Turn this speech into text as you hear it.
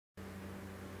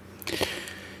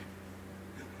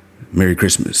Merry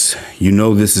Christmas. You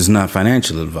know this is not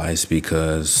financial advice,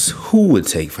 because who would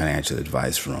take financial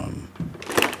advice from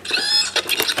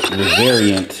the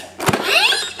variant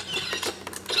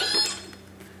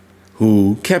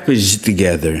who kept his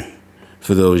together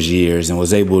for those years and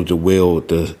was able to wield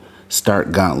the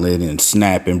Stark Gauntlet and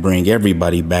snap and bring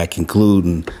everybody back,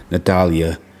 including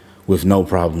Natalia, with no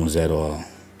problems at all.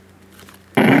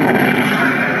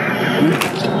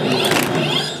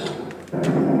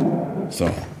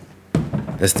 So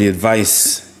that's the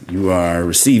advice you are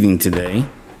receiving today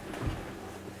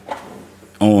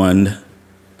on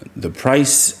the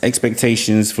price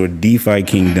expectations for DeFi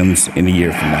kingdoms in a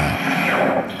year from now.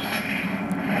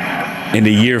 In a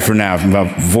year from now, my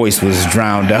voice was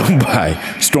drowned out by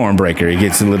Stormbreaker. It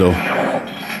gets a little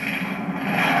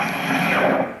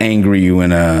angry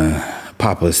when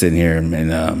Papa's sitting here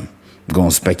and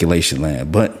going speculation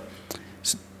land. But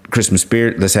Christmas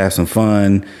spirit, let's have some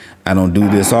fun. I don't do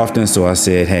this often, so I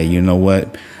said, hey, you know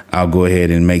what? I'll go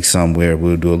ahead and make some where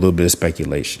we'll do a little bit of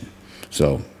speculation.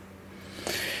 So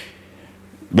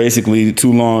basically,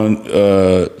 too long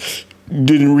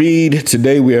didn't read.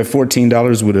 Today we have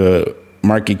 $14 with a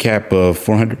market cap of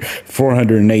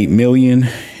 408 million.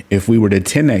 If we were to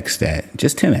 10x that,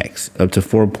 just 10x up to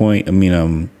 4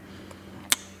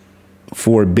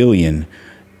 billion,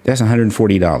 that's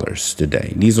 $140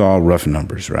 today. These are all rough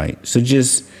numbers, right? So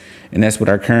and that's what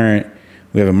our current,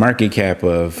 we have a market cap,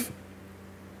 let's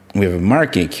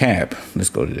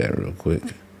go to that real quick.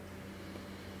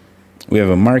 We have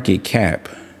a market cap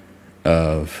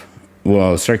of,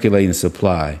 well, circulating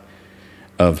supply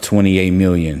of 28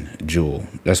 million joule.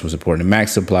 That's what's important. The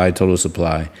max supply, total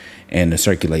supply, and the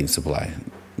circulating supply.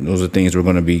 Those are things we're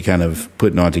going to be kind of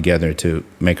putting all together to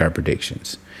make our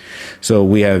predictions. So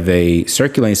we have a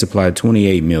circulating supply of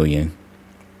 28 million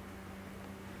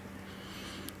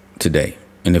today.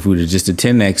 And if we were just to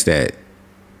 10x that,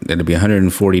 that'd be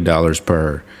 $140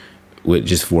 per with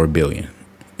just 4 billion.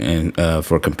 And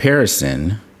for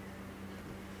comparison,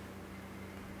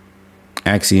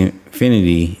 Axie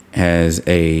Infinity has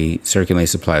a circulating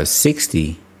supply of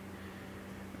 60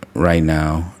 right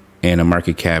now and a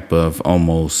market cap of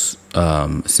almost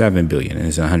 7 billion, and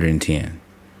it's 110.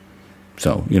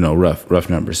 So, you know, rough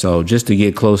numbers. So just to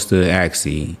get close to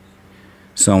Axie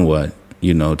somewhat,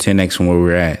 you know, 10x from where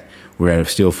we're at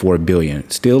still 4 billion,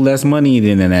 still less money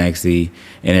than an Axie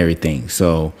and everything.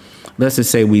 So let's just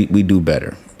say we do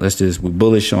better. We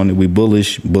bullish on it. We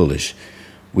bullish.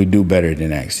 We do better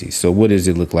than Axie. So what does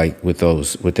it look like with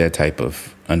that type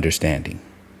of understanding?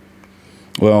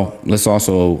 Well, let's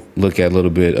also look at a little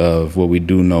bit of what we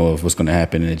do know of what's going to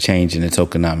happen in the change in the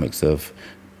tokenomics of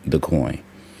the coin.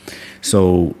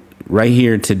 So right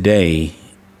here today,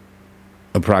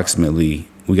 approximately,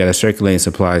 we got a circulating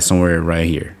supply somewhere right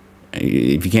here.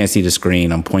 If you can't see the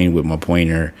screen, I'm pointing with my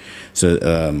pointer. So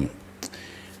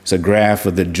it's a graph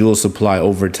of the joule supply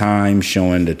over time,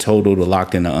 showing the total, the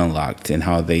locked and the unlocked, and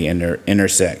how they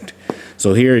intersect.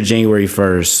 So here, January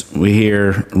 1st, we're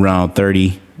here around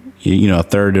 30, you know, a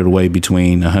third of the way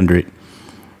between 100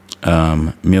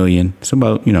 million. So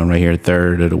about, you know, right here, a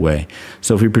third of the way.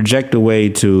 So if we project away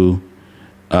to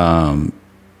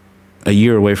a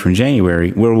year away from January,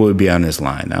 where will we be on this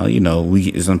line? Now, you know,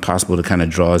 it's impossible to kind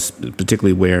of draw,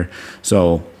 particularly where.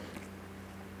 So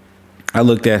I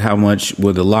looked at how much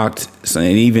with the locked, and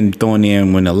even throwing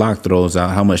in when the lock throws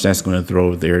out, how much that's going to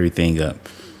throw everything up.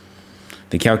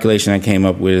 The calculation I came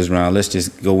up with is around, let's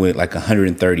just go with like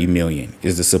 130 million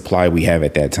is the supply we have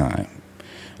at that time,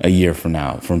 a year from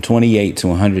now, from 28 to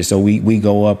 100. So we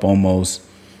go up almost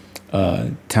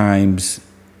times, a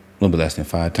little bit less than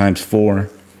 5, times 4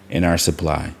 in our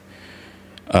supply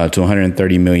to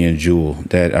 130 million joule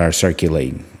that are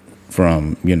circulating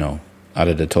from, you know, out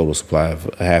of the total supply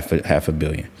of half a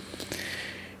billion.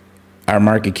 Our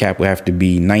market cap will have to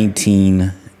be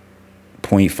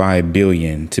 19.5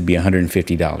 billion to be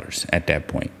 $150 at that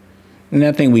point. And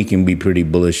I think we can be pretty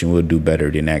bullish and we'll do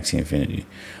better than Axie Infinity,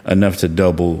 enough to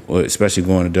double, especially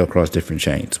going to across different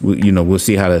chains. We'll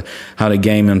see how the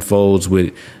game unfolds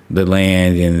with the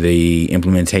land and the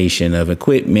implementation of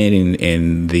equipment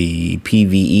and the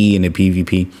PVE and the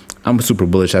PvP. I'm super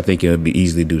bullish. I think it'll be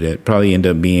easily do that. Probably end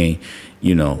up being,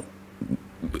 you know,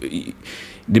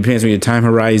 depends on your time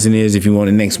horizon is. If you want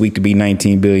the next week to be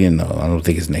 19 billion, no, I don't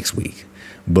think it's next week.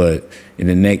 But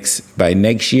by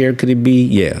next year, could it be?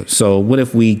 Yeah. So what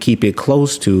if we keep it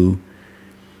close to,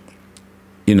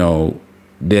 you know,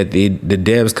 that the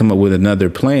devs come up with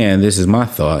another plan? This is my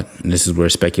thought, and this is where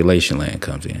speculation land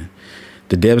comes in.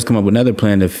 The devs come up with another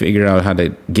plan to figure out how to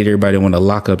get everybody to want to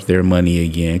lock up their money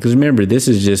again. Because remember, this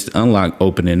is just unlock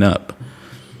opening up.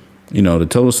 you know, the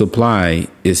total supply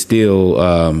is still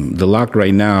the lock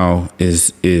right now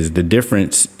is the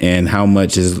difference in how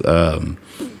much is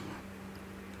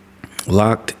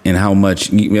locked and how much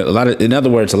in other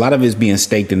words, a lot of it's being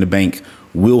staked in the bank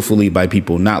willfully by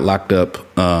people not locked up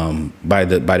by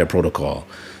the protocol.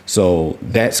 So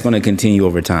that's going to continue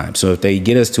over time. So if they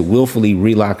get us to willfully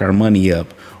relock our money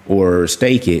up or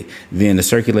stake it, then the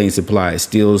circulating supply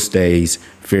still stays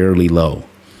fairly low.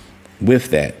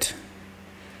 With that,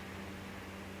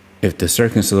 if the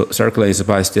circulating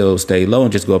supply still stay low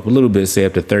and just go up a little bit, say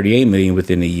up to 38 million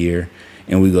within a year,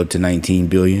 and we go to 19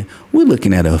 billion, we're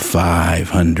looking at a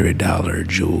 $500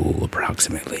 jewel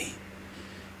approximately.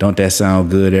 Don't that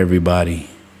sound good, everybody?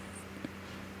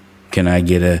 Can I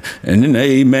get an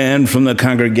amen from the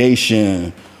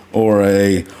congregation or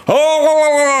a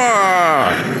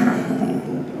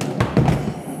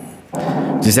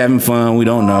just having fun? We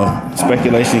don't know.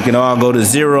 Speculation can all go to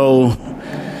zero.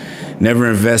 Never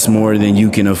invest more than you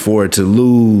can afford to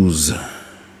lose.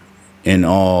 And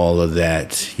all of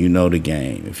that, you know the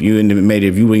game. If you were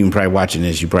even probably watching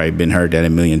this, you probably been heard that a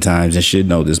million times and should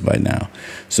know this by now.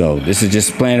 So this is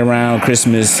just playing around,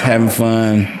 Christmas, having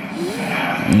fun,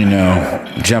 you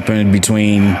know, jumping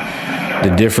between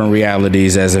the different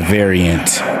realities as a variant.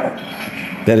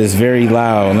 That is very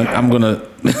loud. I'm gonna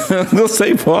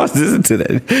say pause this until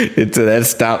that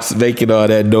stops making all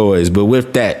that noise. But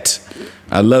with that,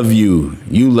 I love you.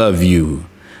 You love you.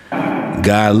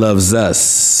 God loves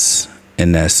us.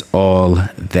 And that's all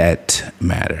that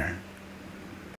matter.